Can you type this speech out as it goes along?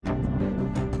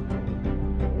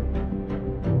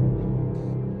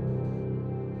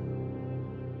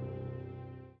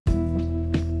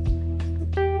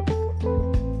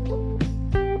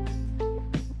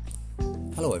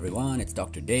everyone, it's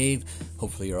Dr. Dave.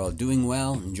 Hopefully you're all doing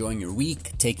well, enjoying your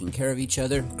week, taking care of each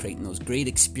other, creating those great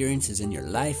experiences in your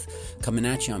life. Coming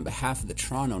at you on behalf of the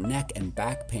Toronto Neck and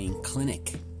Back Pain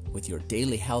Clinic with your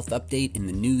daily health update in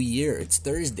the new year. It's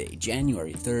Thursday,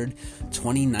 January 3rd,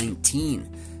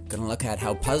 2019. Gonna look at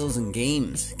how puzzles and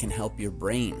games can help your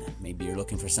brain. Maybe you're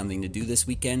looking for something to do this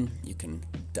weekend. You can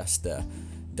dust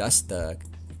the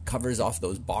covers off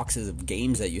those boxes of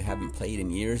games that you haven't played in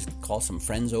years. Call some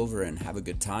friends over and have a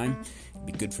good time. It'd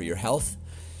be good for your health.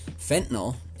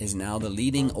 Fentanyl is now the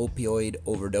leading opioid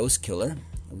overdose killer.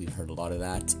 We've heard a lot of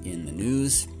that in the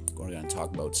news. We're going to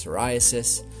talk about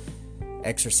psoriasis,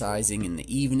 exercising in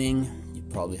the evening. You've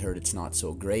probably heard it's not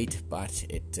so great, but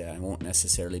it won't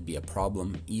necessarily be a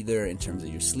problem either in terms of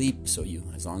your sleep. So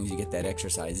as long as you get that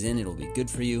exercise in, it'll be good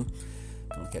for you.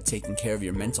 Look at taking care of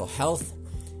your mental health.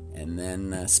 And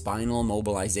then spinal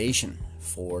mobilization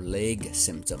for leg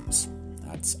symptoms.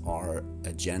 That's our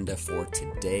agenda for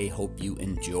today. Hope you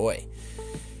enjoy.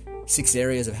 6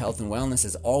 areas of health and wellness.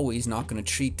 As always, not going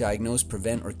to treat, diagnose,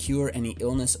 prevent, or cure any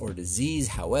illness or disease.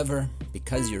 However,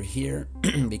 because you're here,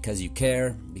 because you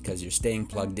care, because you're staying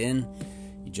plugged in,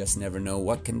 you just never know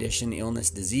what condition, illness,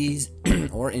 disease,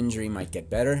 or injury might get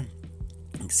better.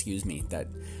 Excuse me, that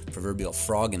proverbial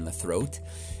frog in the throat.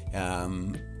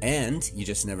 And you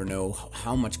just never know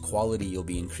how much quality you'll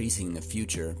be increasing in the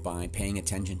future by paying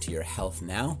attention to your health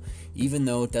now. Even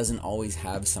though it doesn't always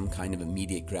have some kind of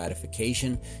immediate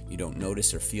gratification, you don't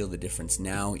notice or feel the difference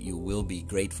now, you will be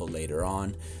grateful later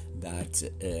on that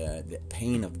the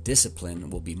pain of discipline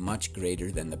will be much greater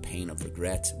than the pain of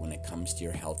regret when it comes to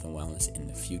your health and wellness in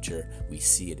the future. We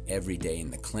see it every day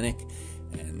in the clinic,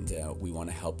 and we want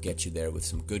to help get you there with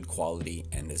some good quality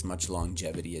and as much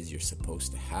longevity as you're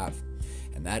supposed to have.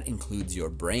 And that includes your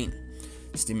brain.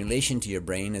 Stimulation to your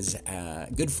brain is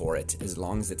good for it as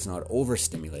long as it's not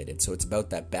overstimulated. So it's about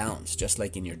that balance. Just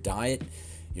like in your diet,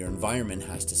 your environment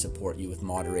has to support you with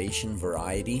moderation,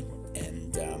 variety,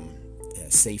 and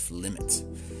safe limits.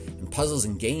 And puzzles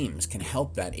and games can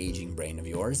help that aging brain of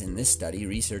yours. In this study,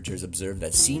 researchers observed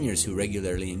that seniors who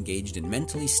regularly engaged in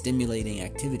mentally stimulating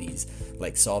activities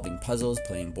like solving puzzles,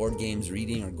 playing board games,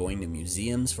 reading, or going to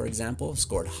museums, for example,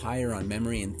 scored higher on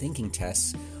memory and thinking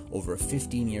tests over a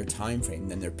 15-year time frame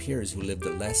than their peers who lived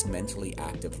a less mentally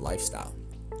active lifestyle.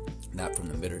 That from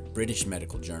the British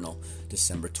Medical Journal,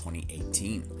 December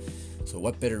 2018. So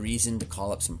what better reason to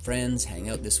call up some friends, hang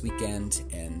out this weekend,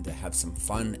 and have some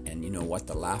fun, and you know what,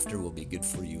 the laughter will be good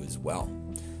for you as well.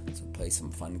 So play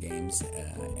some fun games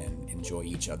and enjoy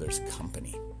each other's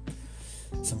company.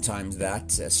 Sometimes that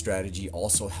strategy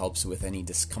also helps with any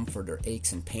discomfort or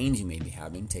aches and pains you may be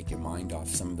having. Take your mind off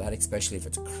some of that, especially if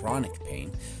it's chronic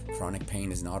pain. Chronic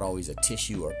pain is not always a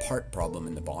tissue or part problem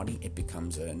in the body. It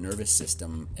becomes a nervous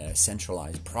system,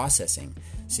 centralized processing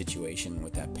situation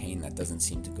with that pain that doesn't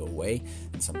seem to go away.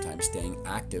 And sometimes staying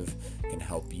active can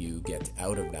help you get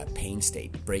out of that pain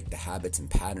state, break the habits and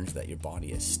patterns that your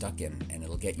body is stuck in, and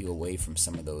it'll get you away from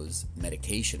some of those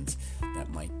medications that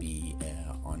might be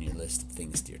on your list of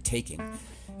things that you're taking.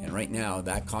 And right now,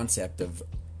 that concept of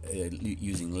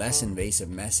using less invasive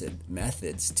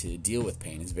methods to deal with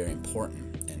pain is very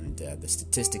important. And the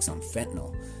statistics on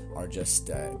fentanyl are just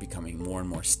becoming more and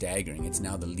more staggering. It's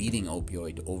now the leading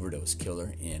opioid overdose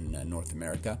killer in North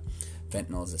America.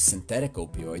 Fentanyl is a synthetic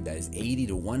opioid that is 80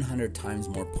 to 100 times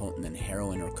more potent than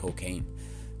heroin or cocaine.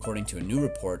 According to a new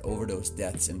report, overdose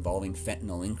deaths involving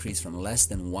fentanyl increased from less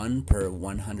than 1 per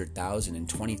 100,000 in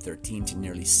 2013 to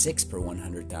nearly 6 per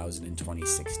 100,000 in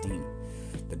 2016.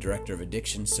 The director of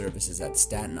addiction services at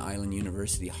Staten Island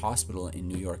University Hospital in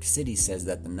New York City says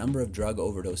that the number of drug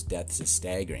overdose deaths is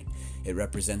staggering. It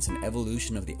represents an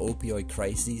evolution of the opioid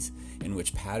crises in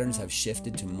which patterns have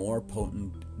shifted to a more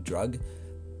potent drug,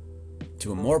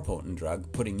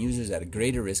 putting users at a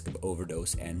greater risk of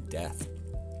overdose and death.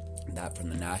 That from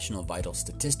the National Vital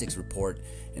Statistics Report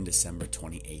in December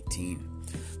 2018.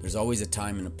 There's always a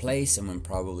time and a place, and when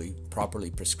properly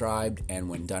prescribed and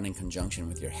when done in conjunction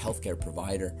with your healthcare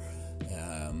provider,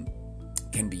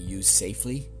 can be used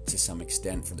safely to some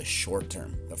extent for the short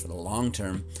term. But for the long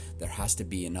term, there has to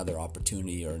be another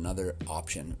opportunity or another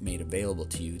option made available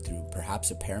to you through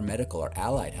perhaps a paramedical or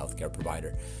allied healthcare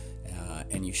provider.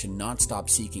 And you should not stop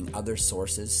seeking other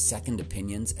sources, second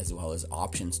opinions, as well as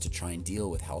options to try and deal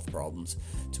with health problems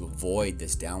to avoid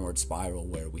this downward spiral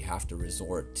where we have to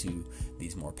resort to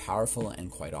these more powerful and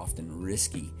quite often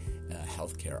risky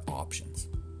healthcare options.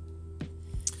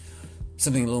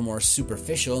 Something a little more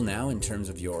superficial now in terms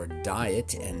of your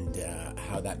diet and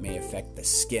how that may affect the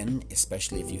skin,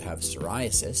 especially if you have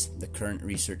psoriasis. The current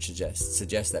research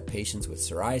suggests that patients with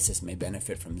psoriasis may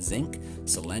benefit from zinc,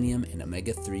 selenium, and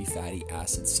omega-3 fatty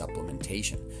acid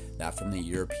supplementation. That from the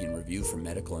European Review for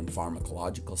Medical and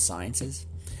Pharmacological Sciences.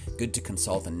 Good to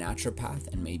consult a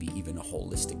naturopath and maybe even a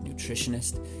holistic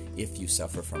nutritionist if you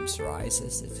suffer from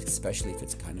psoriasis, especially if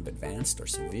it's kind of advanced or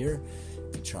severe,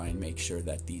 to try and make sure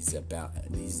that these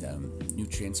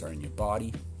nutrients are in your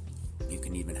body. You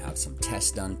can even have some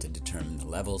tests done to determine the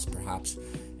levels perhaps,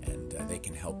 and they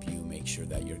can help you make sure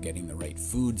that you're getting the right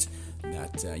foods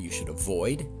that you should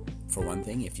avoid. For one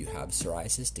thing, if you have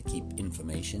psoriasis, to keep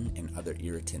inflammation and other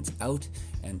irritants out,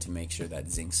 and to make sure that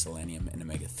zinc, selenium, and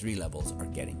omega-3 levels are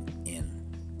getting in.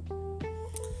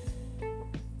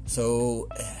 So,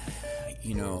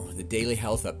 the daily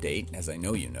health update, as I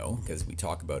know you know, because we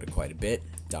talk about it quite a bit,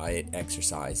 diet,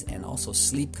 exercise, and also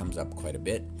sleep comes up quite a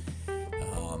bit.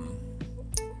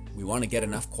 We want to get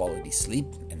enough quality sleep,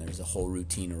 and there's a whole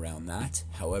routine around that.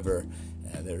 However,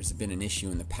 there's been an issue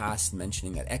in the past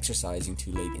mentioning that exercising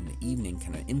too late in the evening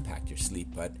can impact your sleep,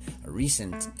 but a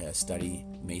recent study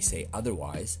may say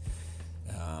otherwise.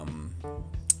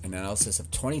 An analysis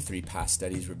of 23 past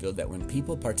studies revealed that when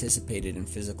people participated in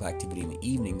physical activity in the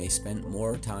evening, they spent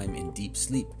more time in deep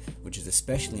sleep, which is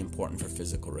especially important for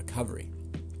physical recovery.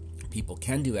 People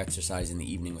can do exercise in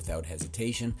the evening without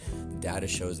hesitation. The data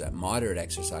shows that moderate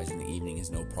exercise in the evening is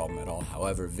no problem at all.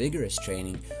 However, vigorous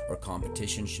training or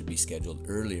competition should be scheduled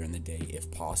earlier in the day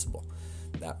if possible.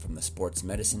 That from the Sports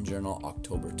Medicine Journal,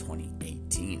 October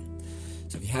 2018.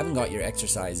 So if you haven't got your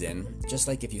exercise in, just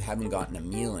like if you haven't gotten a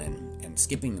meal in, and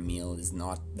skipping the meal is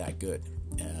not that good.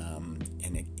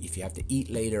 If you have to eat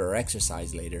later or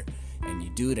exercise later, and you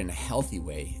do it in a healthy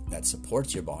way that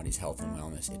supports your body's health and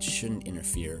wellness, it shouldn't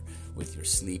interfere with your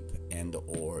sleep and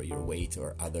or your weight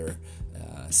or other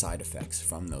side effects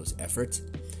from those efforts.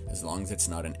 As long as it's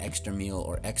not an extra meal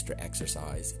or extra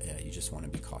exercise, you just want to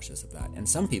be cautious of that. And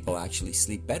some people actually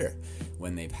sleep better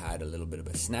when they've had a little bit of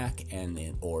a snack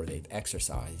or they've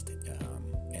exercised.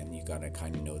 And you got to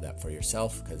kind of know that for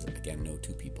yourself, because again, no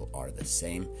two people are the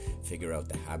same. Figure out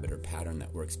the habit or pattern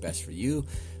that works best for you,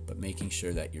 but making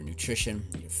sure that your nutrition,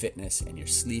 your fitness, and your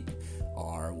sleep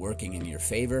are working in your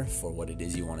favor for what it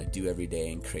is you want to do every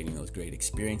day, and creating those great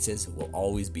experiences will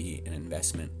always be an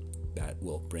investment that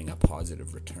will bring a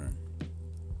positive return.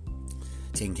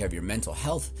 Taking care of your mental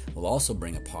health will also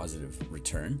bring a positive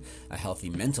return. A healthy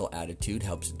mental attitude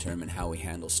helps determine how we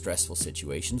handle stressful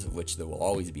situations, of which there will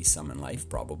always be some in life,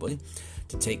 probably.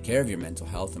 To take care of your mental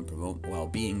health and promote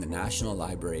well-being, the National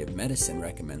Library of Medicine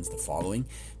recommends the following: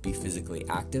 be physically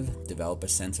active, develop a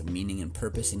sense of meaning and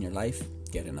purpose in your life,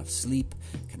 get enough sleep,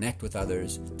 connect with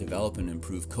others, develop and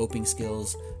improve coping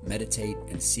skills, meditate,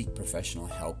 and seek professional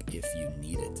help if you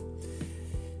need it.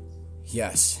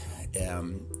 Yes.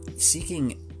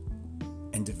 Seeking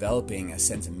and developing a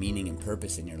sense of meaning and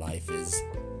purpose in your life is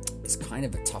kind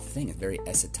of a tough thing. It's very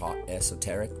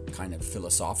esoteric, kind of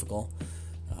philosophical.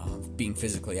 Being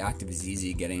physically active is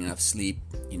easy, getting enough sleep,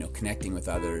 connecting with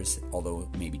others, although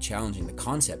it may be challenging. The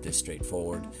concept is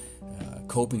straightforward.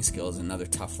 Coping skills, another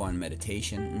tough one.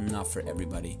 Meditation, not for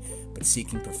everybody, but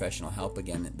seeking professional help.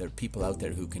 Again, there are people out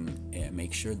there who can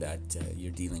make sure that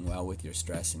you're dealing well with your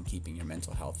stress and keeping your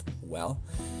mental health well.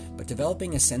 But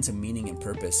developing a sense of meaning and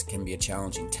purpose can be a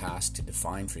challenging task to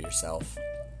define for yourself,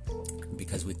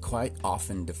 because we quite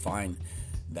often define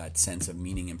that sense of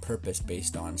meaning and purpose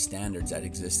based on standards that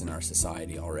exist in our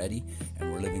society already,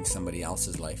 and we're living somebody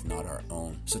else's life, not our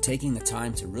own. So taking the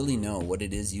time to really know what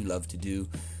it is you love to do,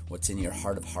 what's in your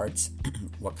heart of hearts,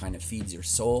 what kind of feeds your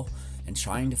soul, and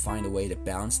trying to find a way to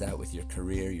balance that with your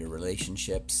career, your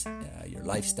relationships, your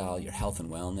lifestyle, your health and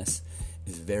wellness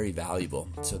is very valuable,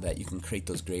 so that you can create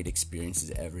those great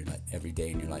experiences every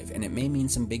day in your life. And it may mean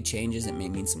some big changes, it may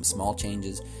mean some small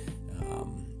changes.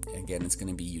 Again, it's going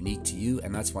to be unique to you,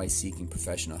 and that's why seeking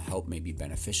professional help may be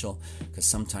beneficial, because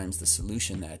sometimes the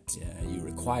solution that you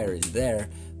require is there,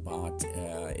 but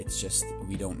it's just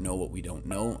we don't know what we don't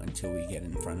know until we get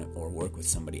in front of or work with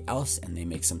somebody else and they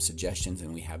make some suggestions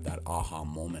and we have that aha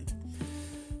moment.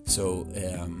 So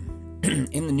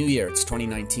in the new year, it's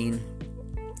 2019,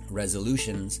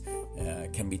 resolutions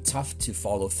can be tough to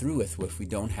follow through with if we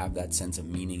don't have that sense of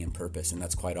meaning and purpose, and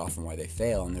that's quite often why they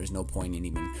fail. And there's no point in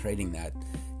even creating that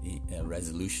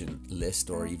resolution list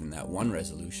or even that one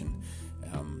resolution,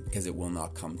 because it will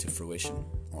not come to fruition.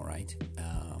 All right.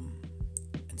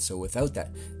 And so without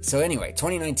that, so anyway,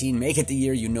 2019, make it the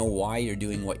year you know why you're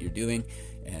doing what you're doing.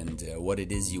 and what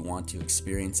it is you want to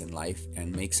experience in life,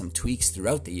 and make some tweaks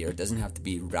throughout the year. It doesn't have to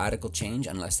be radical change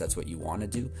unless that's what you want to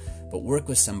do, but work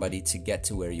with somebody to get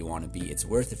to where you want to be. It's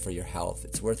worth it for your health.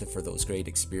 It's worth it for those great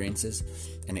experiences,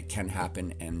 and it can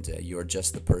happen, and you're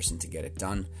just the person to get it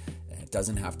done. It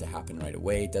doesn't have to happen right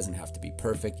away. It doesn't have to be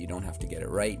perfect. You don't have to get it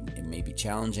right. It may be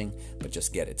challenging, but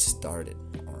just get it started.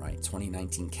 All right.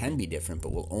 2019 can be different,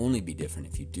 but will only be different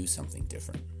if you do something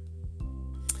different.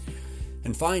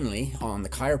 And finally, on the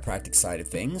chiropractic side of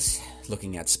things,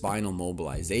 looking at spinal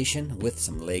mobilization with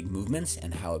some leg movements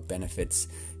and how it benefits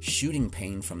shooting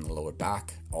pain from the lower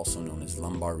back, also known as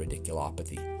lumbar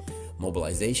radiculopathy.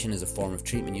 Mobilization is a form of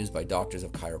treatment used by doctors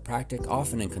of chiropractic,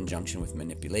 often in conjunction with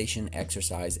manipulation,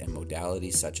 exercise, and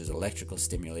modalities such as electrical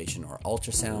stimulation or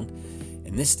ultrasound.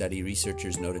 In this study,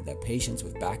 researchers noted that patients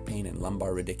with back pain and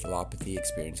lumbar radiculopathy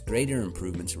experienced greater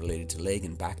improvements related to leg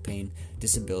and back pain,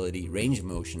 disability, range of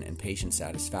motion, and patient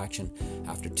satisfaction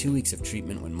after 2 weeks of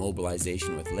treatment when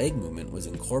mobilization with leg movement was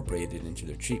incorporated into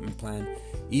their treatment plan.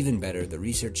 Even better, the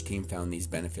research team found these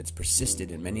benefits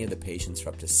persisted in many of the patients for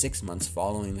up to 6 months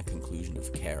following the conclusion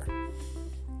of care.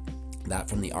 That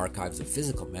from the Archives of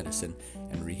Physical Medicine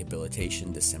and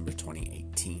Rehabilitation, December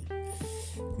 2018.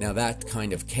 Now that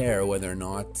kind of care, whether or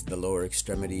not the lower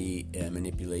extremity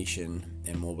manipulation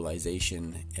and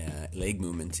mobilization, leg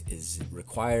movement is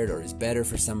required or is better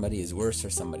for somebody, is worse for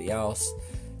somebody else,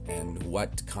 and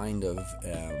what kind of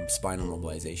spinal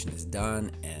mobilization is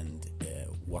done, and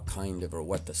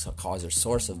what the cause or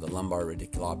source of the lumbar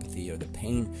radiculopathy or the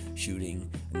pain, shooting,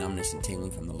 numbness, and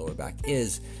tingling from the lower back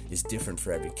is different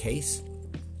for every case.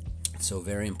 So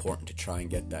very important to try and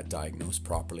get that diagnosed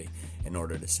properly in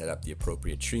order to set up the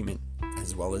appropriate treatment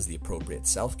as well as the appropriate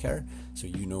self-care, so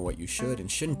you know what you should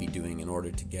and shouldn't be doing in order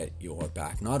to get your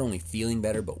back not only feeling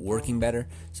better but working better,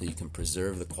 so you can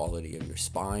preserve the quality of your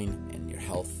spine and your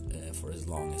health for as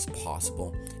long as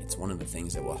possible. It's one of the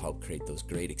things that will help create those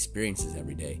great experiences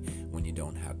every day when you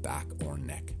don't have back or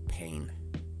neck pain.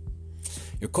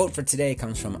 Your quote for today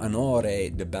comes from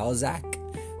Honoré de Balzac,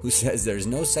 who says, "There's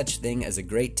no such thing as a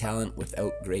great talent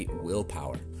without great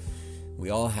willpower." We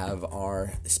all have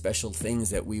our special things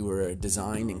that we were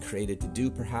designed and created to do,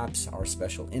 perhaps, our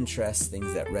special interests,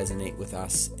 things that resonate with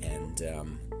us, and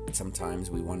sometimes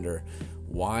we wonder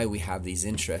why we have these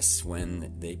interests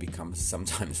when they become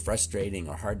sometimes frustrating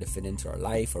or hard to fit into our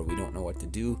life, or we don't know what to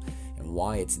do and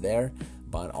why it's there.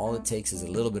 But all it takes is a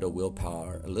little bit of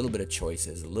willpower, a little bit of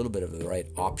choices, a little bit of the right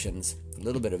options, a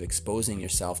little bit of exposing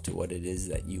yourself to what it is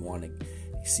that you want to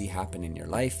see happen in your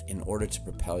life in order to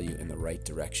propel you in the right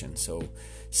direction. So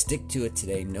stick to it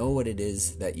today. Know what it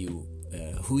is that you,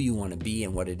 who you want to be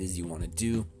and what it is you want to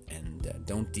do, and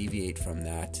don't deviate from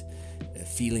that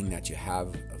feeling that you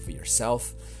have of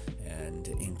yourself, and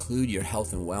include your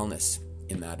health and wellness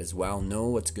in that as well. Know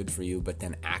what's good for you, but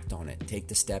then act on it. Take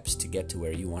the steps to get to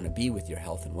where you want to be with your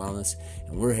health and wellness.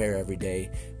 And we're here every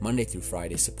day, Monday through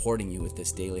Friday, supporting you with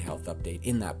this daily health update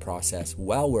in that process.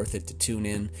 Well worth it to tune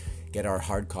in, get our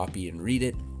hard copy and read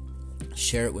it,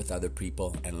 share it with other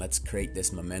people, and let's create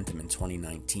this momentum in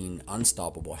 2019,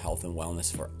 unstoppable health and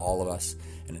wellness for all of us.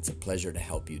 And it's a pleasure to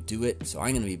help you do it. So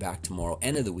I'm going to be back tomorrow,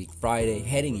 end of the week, Friday,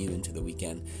 heading you into the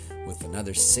weekend with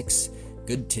another 6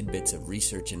 good tidbits of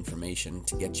research information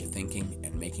to get you thinking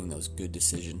and making those good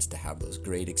decisions to have those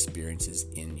great experiences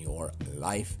in your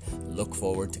life. Look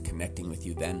forward to connecting with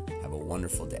you then. Have a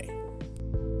wonderful day.